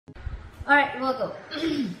All right, Virgo.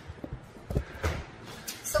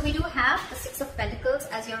 So we do have the Six of Pentacles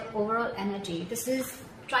as your overall energy. This is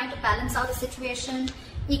trying to balance out the situation,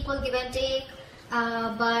 equal give and take.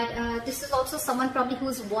 But this is also someone probably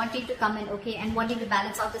who's wanting to come in, okay, and wanting to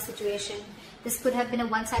balance out the situation. This could have been a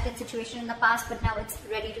one-sided situation in the past, but now it's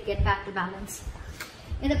ready to get back to balance.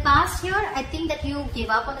 In the past here, I think that you gave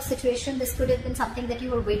up on the situation. This could have been something that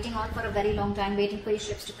you were waiting on for a very long time, waiting for your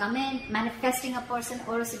ships to come in, manifesting a person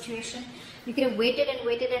or a situation. You could have waited and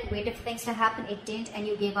waited and waited for things to happen. It didn't, and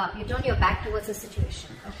you gave up. You turned your back towards the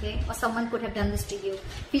situation, okay? Or someone could have done this to you.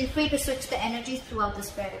 Feel free to switch the energies throughout the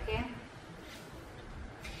spread, okay?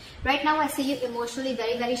 Right now, I see you emotionally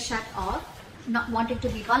very, very shut off, not wanting to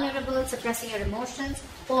be vulnerable, suppressing your emotions,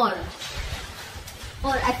 or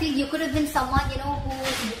I feel you could have been someone, you know,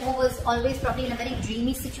 who was always probably in a very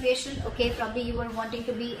dreamy situation, okay? Probably you were wanting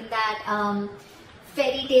to be in that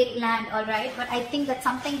fairy tale land, all right? But I think that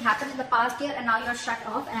something happened in the past year and now you're shut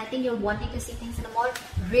off, and I think you're wanting to see things in a more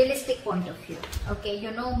realistic point of view, okay?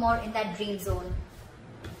 You're no more in that dream zone.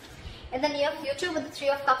 In the near future, with the Three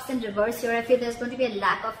of Cups in reverse here, I feel there's going to be a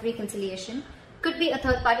lack of reconciliation. Could be a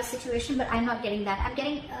third party situation, but I'm not getting that. I'm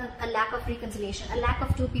getting a lack of reconciliation, a lack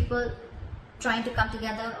of two people trying to come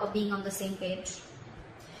together or being on the same page.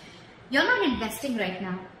 You're not investing right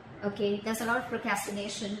now, okay? There's a lot of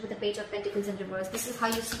procrastination with the Page of Pentacles in reverse. This is how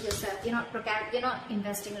you see yourself. You're not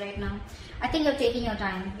investing right now. I think you're taking your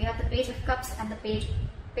time. You have the Page of Cups and the Page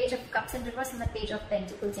of Cups in reverse and the Page of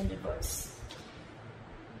Pentacles in reverse.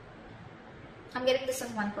 I'm getting this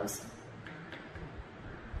on one person.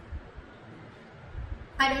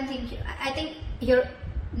 I think you're,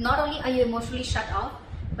 not only are you emotionally shut off,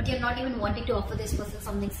 but you're not even wanting to offer this person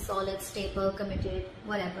something solid, stable, committed,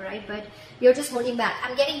 whatever, right? But you're just holding back.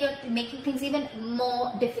 I'm getting you're making things even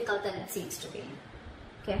more difficult than it seems to be,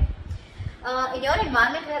 okay? In your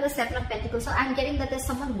environment, we have the Seven of Pentacles. So I'm getting that there's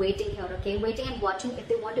someone waiting here, okay? Waiting and watching if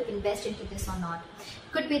they want to invest into this or not.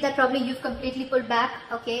 Could be that probably you've completely pulled back,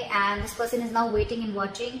 okay? And this person is now waiting and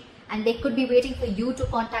watching. And they could be waiting for you to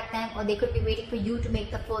contact them, or they could be waiting for you to make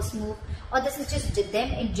the first move. Or this is just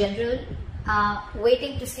them in general,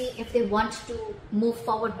 waiting to see if they want to move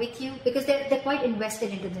forward with you. Because they're quite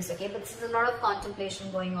invested into this, okay? But there's a lot of contemplation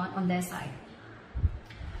going on their side.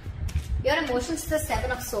 Your emotions, the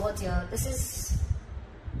Seven of Swords here. This is,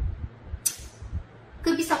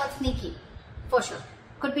 could be someone sneaky, for sure.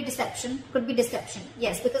 Could be deception,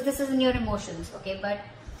 yes, because this is in your emotions, okay? But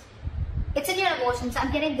it's in your emotions.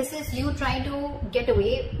 I'm getting this is you trying to get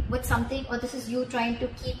away with something, or this is you trying to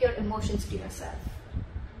keep your emotions to yourself,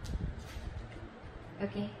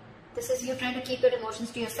 okay? This is you trying to keep your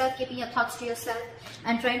emotions to yourself, keeping your thoughts to yourself,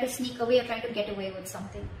 and trying to sneak away or trying to get away with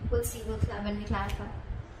something. We'll see when we clarify.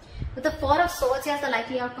 With the Four of Swords, as the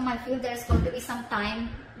likely outcome, I feel there's going to be some time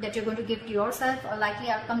that you're going to give to yourself, or likely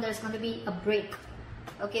outcome there's going to be a break.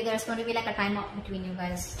 Okay, there's going to be like a time out between you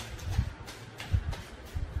guys.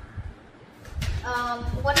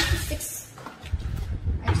 What is the Six?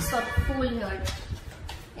 I just saw the Fool here.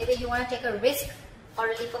 Maybe you want to take a risk or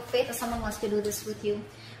a leap of faith, or someone wants to do this with you.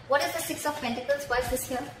 What is the Six of Pentacles? Why is this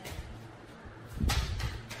here?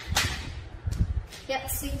 Yeah,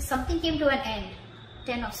 see, something came to an end.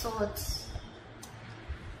 Ten of Swords.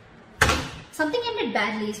 Something ended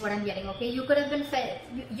badly is what I'm getting, okay? You could have been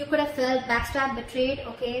you could have felt backstabbed, betrayed,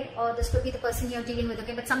 okay? Or this could be the person you're dealing with,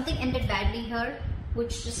 okay? But something ended badly here,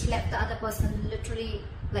 which just left the other person literally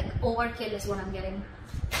like overkill is what I'm getting.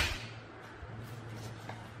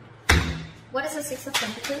 What is the Six of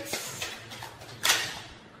Pentacles?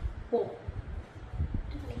 Oh.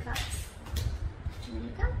 Too many cards. Too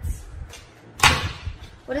many cards.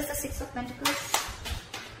 What is the Six of Pentacles?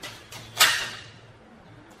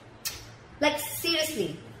 Like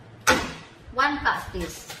seriously, one card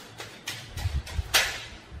please.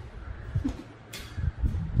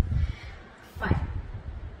 Fine.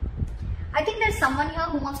 I think there's someone here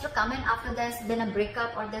who wants to come in after there's been a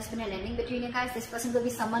breakup or there's been an ending between you guys. This person will be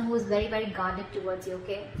someone who is very, very guarded towards you,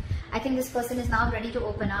 okay? I think this person is now ready to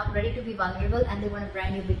open up, ready to be vulnerable, and they want a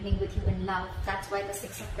brand new beginning with you in love. That's why the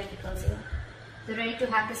Six of Pentacles here. They're ready to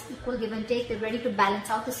have this equal give and take. They're ready to balance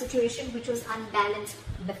out the situation which was unbalanced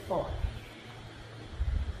before.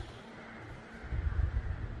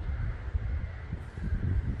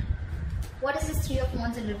 What is this Three of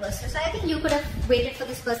Wands in reverse? So I think you could have waited for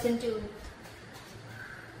this person to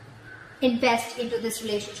invest into this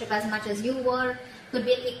relationship as much as you were. Could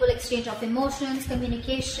be an equal exchange of emotions,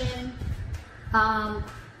 communication,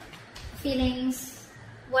 feelings,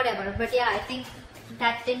 whatever. But yeah, I think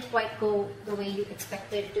that didn't quite go the way you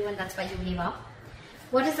expected it to, and that's why you gave up.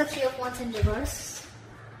 What is the Three of Wands in reverse?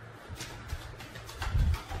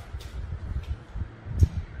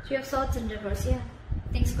 Three of Swords in reverse, yeah.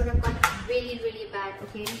 Things could have gone really, really bad,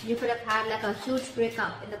 okay? You could have had like a huge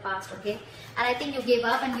breakup in the past, okay? And I think you gave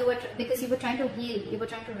up and because you were trying to heal, you were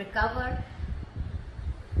trying to recover.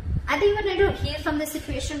 I think you were trying to heal from the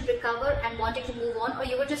situation, recover and wanting to move on, or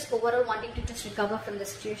you were just overall wanting to just recover from the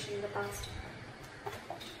situation in the past.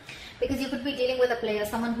 Because you could be dealing with a player,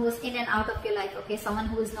 someone who is in and out of your life, okay? Someone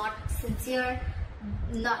who is not sincere,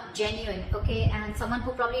 not genuine, okay? And someone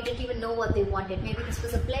who probably didn't even know what they wanted. Maybe this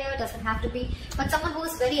was a player, doesn't have to be, but someone who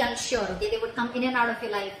is very unsure, okay? They would come in and out of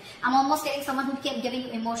your life. I'm almost getting someone who kept giving you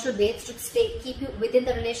emotional baits to keep you within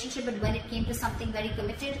the relationship, but when it came to something very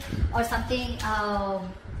committed or something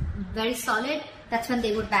very solid, that's when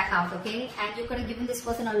they would back out, okay? And you could have given this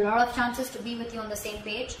person a lot of chances to be with you on the same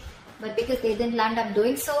page, but because they didn't land up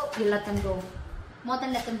doing so, you let them go. More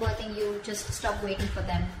than let them go, I think you just stop waiting for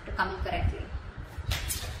them to come in correctly.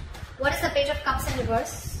 What is the Page of Cups in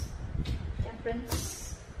reverse?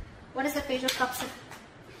 Temperance. What is the Page of Cups in...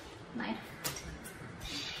 Nine.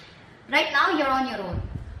 Right now, you're on your own.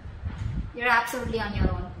 You're absolutely on your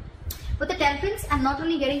own. With the Temperance, I'm not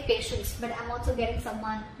only getting patience, but I'm also getting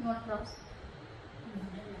someone... Not cross.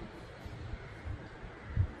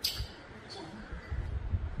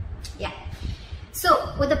 Yeah.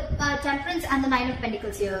 So, with the Temperance and the Nine of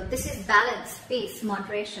Pentacles here, this is balance, peace,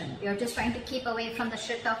 moderation. You're just trying to keep away from the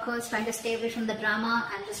shit talkers, trying to stay away from the drama,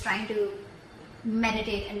 and just trying to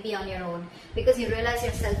meditate and be on your own. Because you realize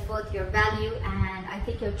your self-worth, your value, and I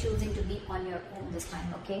think you're choosing to be on your own this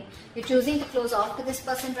time, okay? You're choosing to close off to this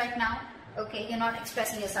person right now, okay? You're not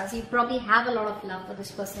expressing yourself. You probably have a lot of love for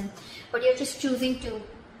this person, but you're just choosing to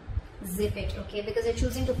zip it, okay? Because you're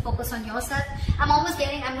choosing to focus on yourself. I'm almost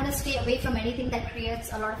getting, I'm going to stay away from anything that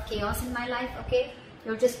creates a lot of chaos in my life, okay?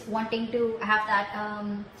 You're just wanting to have that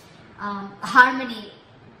harmony.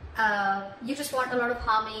 You just want a lot of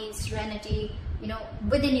harmony, serenity, you know,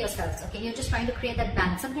 within yourselves, okay? You're just trying to create that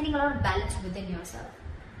balance. I'm getting a lot of balance within yourself.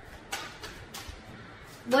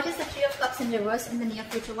 What is the Three of Cups in reverse in the near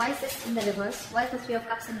future? Why is this in the reverse? Why is the Three of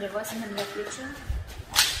Cups in reverse in the near future?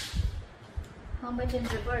 Hermit in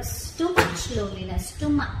reverse. Too much loneliness. Too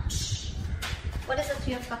much. What is the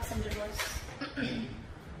Three of Cups in reverse?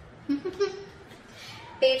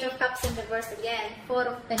 Page of Cups in reverse again. Four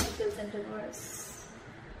of Pentacles in reverse.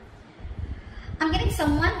 I'm getting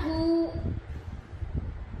someone who...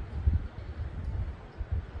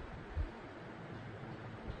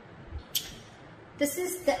 This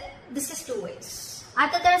is two ways.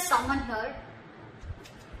 Either there's someone here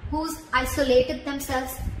who's isolated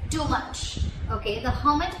themselves too much. Okay, the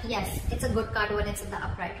Hermit, yes, it's a good card when it's in the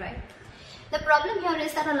upright, right? The problem here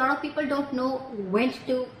is that a lot of people don't know when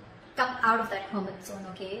to come out of that hermit zone,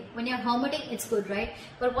 okay? When you're hermiting, it's good, right?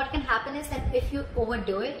 But what can happen is that if you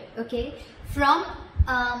overdo it, okay, from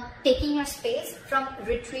taking your space, from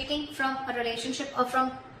retreating from a relationship, or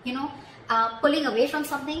from, you know, pulling away from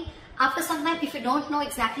something, after some time, if you don't know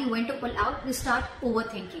exactly when to pull out, you start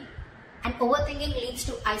overthinking. And overthinking leads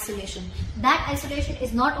to isolation. That isolation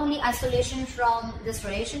is not only isolation from this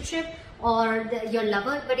relationship or your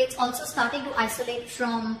lover, but it's also starting to isolate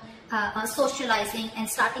from socializing and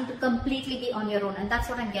starting to completely be on your own. And that's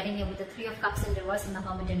what I'm getting here with the Three of Cups in reverse and the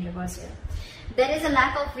Hermit in reverse here. There is a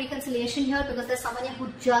lack of reconciliation here because there's someone here who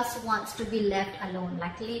just wants to be left alone.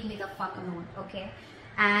 Like, leave me the fuck alone, okay?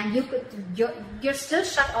 And you're still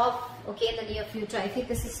shut off, okay, in the near future. I think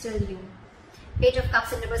this is still you. Page of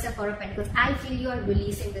Cups in reverse and Four of Pentacles. I feel you are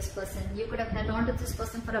releasing this person. You could have held on to this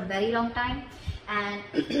person for a very long time, and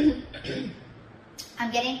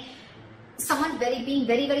I'm getting someone being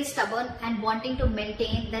very stubborn and wanting to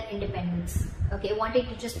maintain that independence. Okay, wanting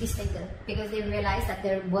to just be single because they realize that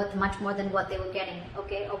they're worth much more than what they were getting,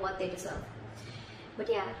 okay, or what they deserve. But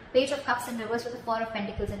yeah, Page of Cups in reverse with the Four of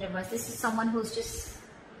Pentacles in reverse. This is someone who's just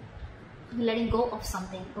letting go of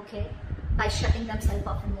something, okay, by shutting themselves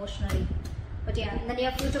off emotionally. But yeah, in the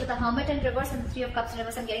near future with the Hermit in reverse and the Three of Cups in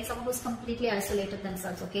reverse, I'm getting someone who's completely isolated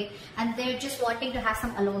themselves, okay? And they're just wanting to have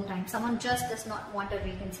some alone time. Someone just does not want a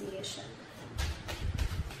reconciliation.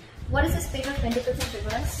 What is this Page of Pentacles in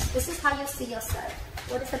reverse? This is how you see yourself.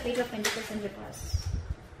 What is the Page of Pentacles in reverse?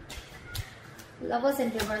 Lovers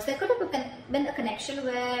in reverse. There could have been a connection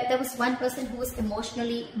where there was one person who was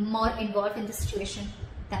emotionally more involved in the situation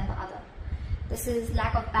than the other. This is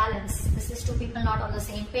lack of balance. This is two people not on the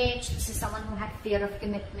same page. This is someone who had fear of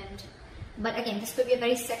commitment. But again, this could be a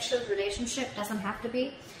very sexual relationship. Doesn't have to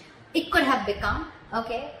be. It could have become,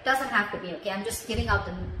 okay? Doesn't have to be, okay? I'm just giving out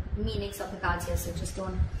the meanings of the cards here, so just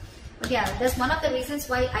don't. But yeah, that's one of the reasons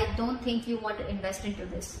why I don't think you want to invest into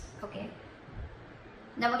this, okay?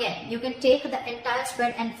 Now again, you can take the entire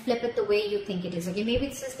spread and flip it the way you think it is, okay? Maybe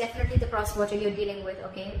this is definitely the cross-watcher you're dealing with,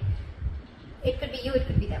 okay? It could be you, it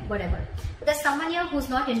could be them, whatever. But there's someone here who's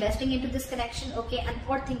not investing into this connection, okay? And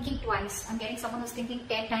or thinking twice. I'm getting someone who's thinking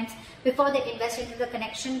 10 times before they invest into the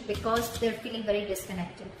connection because they're feeling very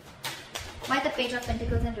disconnected. Why the Page of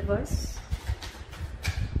Pentacles in reverse?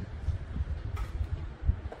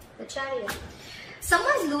 The Chariot.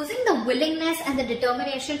 Someone's losing the willingness and the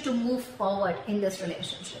determination to move forward in this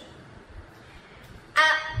relationship.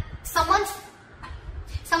 Someone's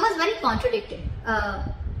very contradicting.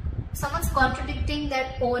 Someone's contradicting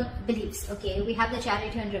their own beliefs. Okay, we have the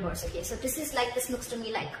Chariot here in reverse. Okay, so this is like, this looks to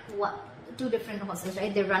me like what? Two different horses,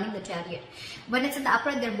 right? They're running the chariot. When it's in the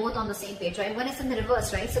upright, they're both on the same page, right? When it's in the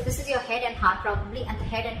reverse, right? So this is your head and heart probably, and the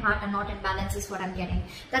head and heart are not in balance is what I'm getting.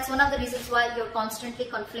 That's one of the reasons why you're constantly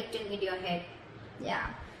conflicting in your head. Yeah,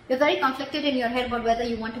 you're very conflicted in your head about whether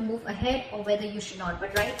you want to move ahead or whether you should not.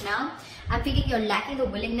 But right now, I'm feeling you're lacking the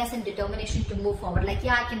willingness and determination to move forward. Like,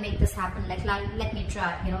 yeah, I can make this happen. Like let me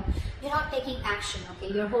try, you know. You're not taking action,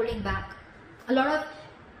 okay? You're holding back. A lot of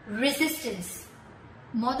resistance.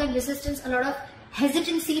 More than resistance, a lot of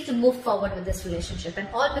hesitancy to move forward with this relationship. And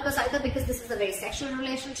all because either because this is a very sexual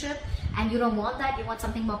relationship and you don't want that, you want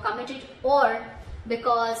something more committed, or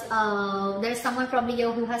because there's someone probably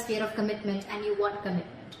here who has fear of commitment and you want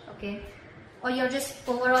commitment, okay? Or you're just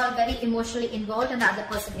overall very emotionally involved and the other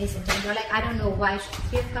person isn't. And you're like, I don't know why.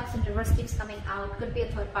 Three of Cups in reverse keeps coming out. Could be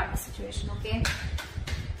a third party situation, okay?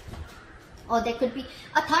 Or there could be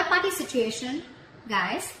a third party situation,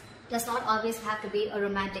 guys. Does not always have to be a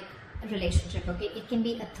romantic relationship, okay? It can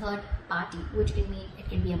be a third party, which can mean it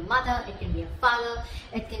can be a mother, it can be a father,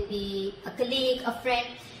 it can be a colleague, a friend,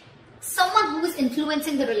 someone who is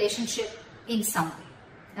influencing the relationship in some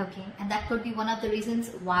way, okay? And that could be one of the reasons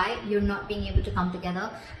why you're not being able to come together.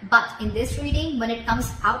 But in this reading, when it comes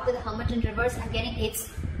out with the Hermit in reverse, I'm getting it's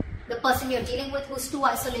the person you're dealing with who's too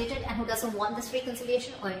isolated and who doesn't want this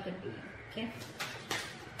reconciliation, or it could be you, okay?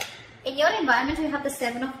 In your environment, you have the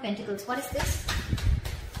Seven of Pentacles. What is this?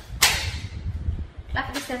 Clap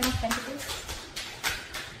for the Seven of Pentacles.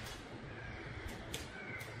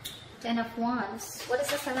 Ten of Wands. What is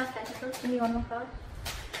the Seven of Pentacles? Give me one more card.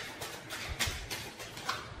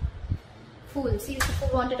 Fool. See, the Fool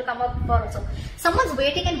wanted to come up before also. Someone's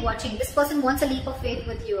waiting and watching. This person wants a leap of faith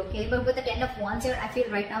with you, okay? But with the Ten of Wands here, I feel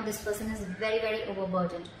right now this person is very, very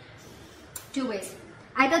overburdened. Two ways.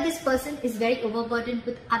 Either this person is very overburdened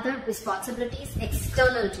with other responsibilities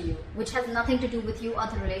external to you, which has nothing to do with you or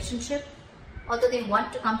the relationship, although they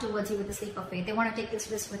want to come towards you with the leap of faith. They want to take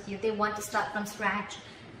this risk with you. They want to start from scratch,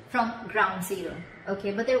 from ground zero,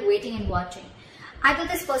 okay? But they're waiting and watching. Either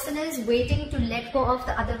this person is waiting to let go of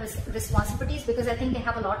the other responsibilities because I think they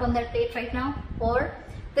have a lot on their plate right now, or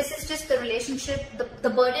this is just the relationship, the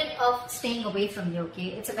burden of staying away from you,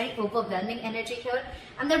 okay? It's a very overwhelming energy here,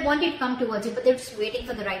 and they're wanting to come towards you, but they're just waiting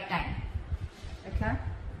for the right time, okay?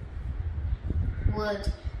 World.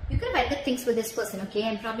 You could have ended things with this person, okay?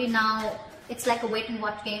 And probably now it's like a wait and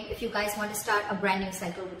watch game if you guys want to start a brand new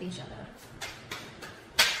cycle with each other.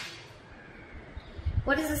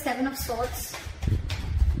 What is the Seven of Swords?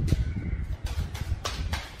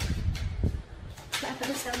 Clap for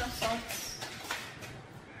the Seven of Swords.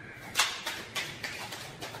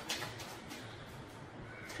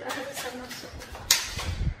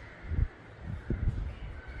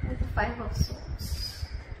 Five of Swords.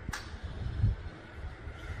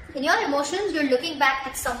 In your emotions, you're looking back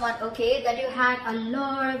at someone, okay, that you had a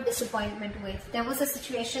lot of disappointment with. There was a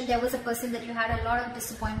situation, there was a person that you had a lot of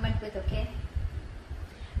disappointment with, okay?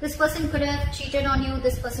 This person could have cheated on you,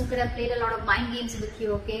 this person could have played a lot of mind games with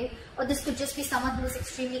you, okay? Or this could just be someone who is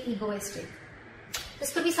extremely egoistic.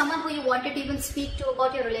 This could be someone who you wanted to even speak to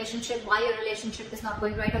about your relationship, why your relationship is not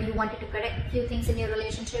going right, or you wanted to correct a few things in your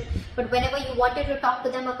relationship. But whenever you wanted to talk to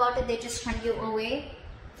them about it, they just turned you away.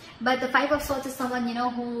 But the Five of Swords is someone, you know,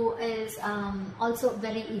 who is also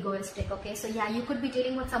very egoistic, okay? So yeah, you could be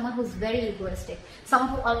dealing with someone who's very egoistic. Someone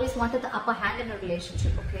who always wanted the upper hand in a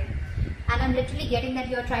relationship, okay? And I'm literally getting that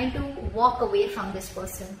you're trying to walk away from this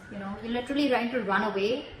person, you know? You're literally trying to run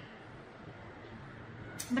away.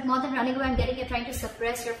 But more than running away, I'm getting you're trying to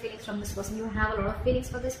suppress your feelings from this person. You have a lot of feelings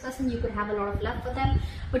for this person. You could have a lot of love for them.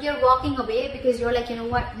 But you're walking away because you're like, you know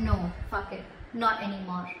what? No, fuck it. Not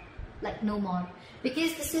anymore. Like, no more.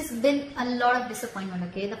 Because this has been a lot of disappointment,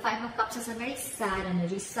 okay? The Five of Cups is a very sad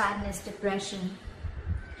energy. Sadness, depression.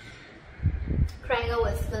 Crying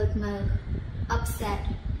over spilled milk. Upset.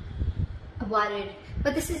 Worried.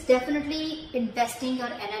 But this is definitely investing your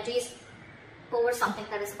energies over something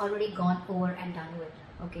that is already gone over and done with.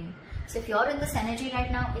 Okay, so if you're in this energy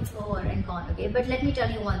right now, it's over and gone. Okay, but let me tell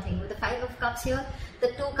you one thing. With the 5 of cups here, the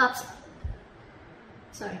 2 cups,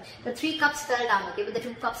 sorry, the 3 cups fell down. Okay, but the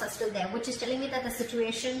 2 cups are still there, which is telling me that the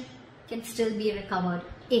situation can still be recovered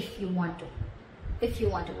if you want to. If you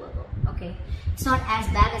want to, Virgo. Okay, it's not as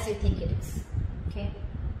bad as you think it is. Okay,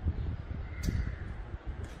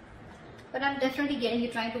 but I'm definitely getting you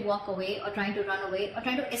trying to walk away, or trying to run away, or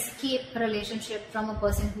trying to escape a relationship from a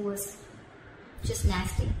person who is just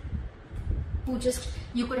nasty, who just,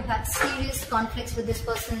 you could have had serious conflicts with this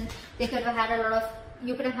person. They could have had a lot of,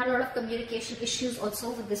 you could have had a lot of communication issues also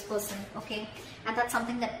with this person. Okay, and that's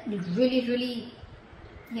something that really,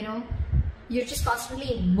 you know, you're just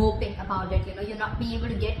constantly moping about it. You know, you're not being able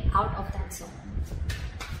to get out of that zone,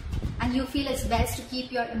 and you feel it's best to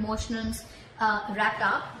keep your emotions wrapped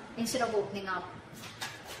up instead of opening up.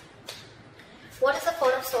 What is the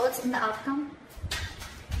 4 of Swords in the outcome?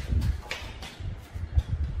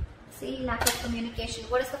 See, lack of communication.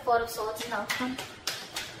 What is the 4 of Swords in the outcome?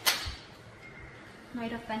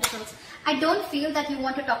 Knight of Pentacles. I don't feel that you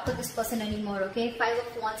want to talk to this person anymore. Okay, 5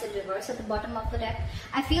 of Wands in reverse at the bottom of the deck.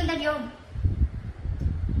 I feel that you're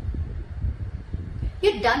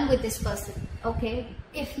done with this person. Okay,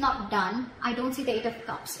 if not done, I don't see the 8 of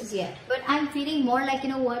Cups as yet, but I'm feeling more like, you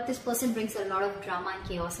know what, this person brings a lot of drama and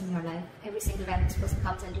chaos in your life every single time this person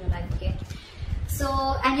comes into your life. Okay,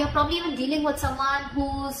 so, and you're probably even dealing with someone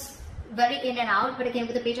who's very in and out, but again,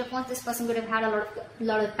 with the Page of Wands, this person would have had a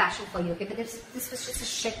lot of passion for you. Okay, but this was just a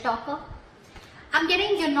shit talker. I'm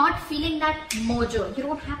getting, you're not feeling that mojo, you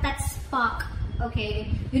don't have that spark.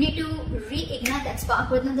 Okay, you need to reignite that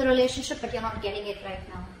spark within the relationship, but you're not getting it right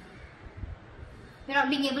now. You're not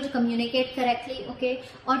being able to communicate correctly. Okay,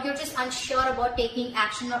 or you're just unsure about taking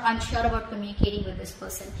action, or unsure about communicating with this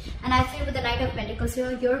person. And I feel with the Knight of Pentacles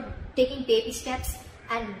here, you're taking baby steps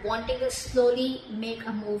and wanting to slowly make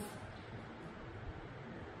a move,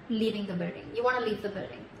 leaving the building. You want to leave the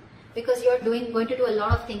building because you're going to do a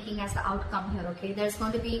lot of thinking as the outcome here. Okay, there's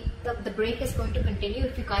going to be, the break is going to continue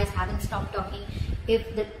if you guys haven't stopped talking.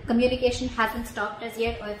 If the communication hasn't stopped as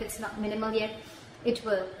yet, or if it's not minimal yet, it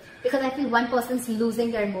will. Because I feel one person's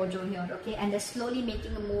losing their mojo here. Okay, and they're slowly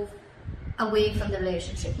making a move away from the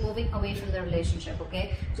relationship, moving away from the relationship.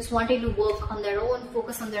 Okay, just wanting to work on their own,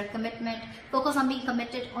 focus on their commitment, focus on being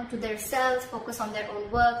committed onto themselves, focus on their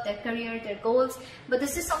own work, their career, their goals. But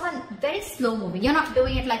this is someone very slow moving. You're not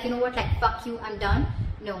doing it like, you know what, like fuck you, I'm done.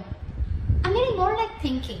 No, I'm getting more like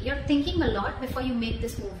thinking. You're thinking a lot before you make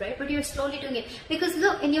this move, right? But you're slowly doing it because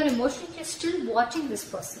look, in your emotions, you're still watching this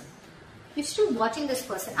person. You're still watching this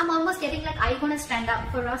person. I'm almost getting like, are you going to stand up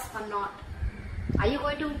for us or not? Are you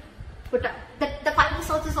going to put up? The 5 of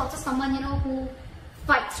Swords is also someone, you know, who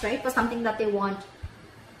fights, right, for something that they want.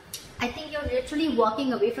 I think you're literally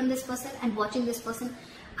walking away from this person and watching this person.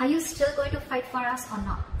 Are you still going to fight for us or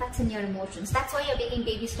not? That's in your emotions. That's why you're taking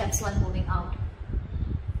baby steps while moving out.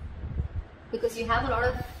 Because you have a lot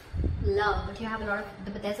of love,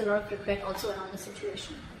 but there's a lot of regret also around the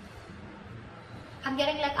situation. I'm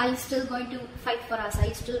getting like, are you still going to fight for us? Are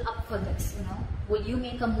you still up for this? You know, will you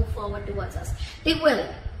make a move forward towards us? They will,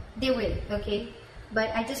 okay?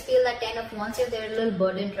 But I just feel that 10 of Wands here, they're a little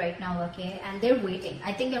burdened right now, okay? And they're waiting.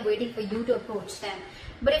 I think they're waiting for you to approach them.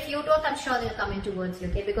 But if you don't, I'm sure they'll come in towards you,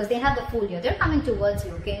 okay? Because they have the Fool here. They're coming towards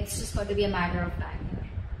you, okay? It's just going to be a matter of time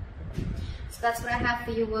here. So that's what I have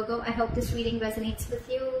for you, Virgo. I hope this reading resonates with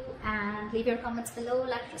you. And leave your comments below,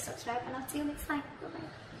 like, subscribe, and I'll see you next time.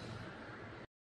 Bye-bye.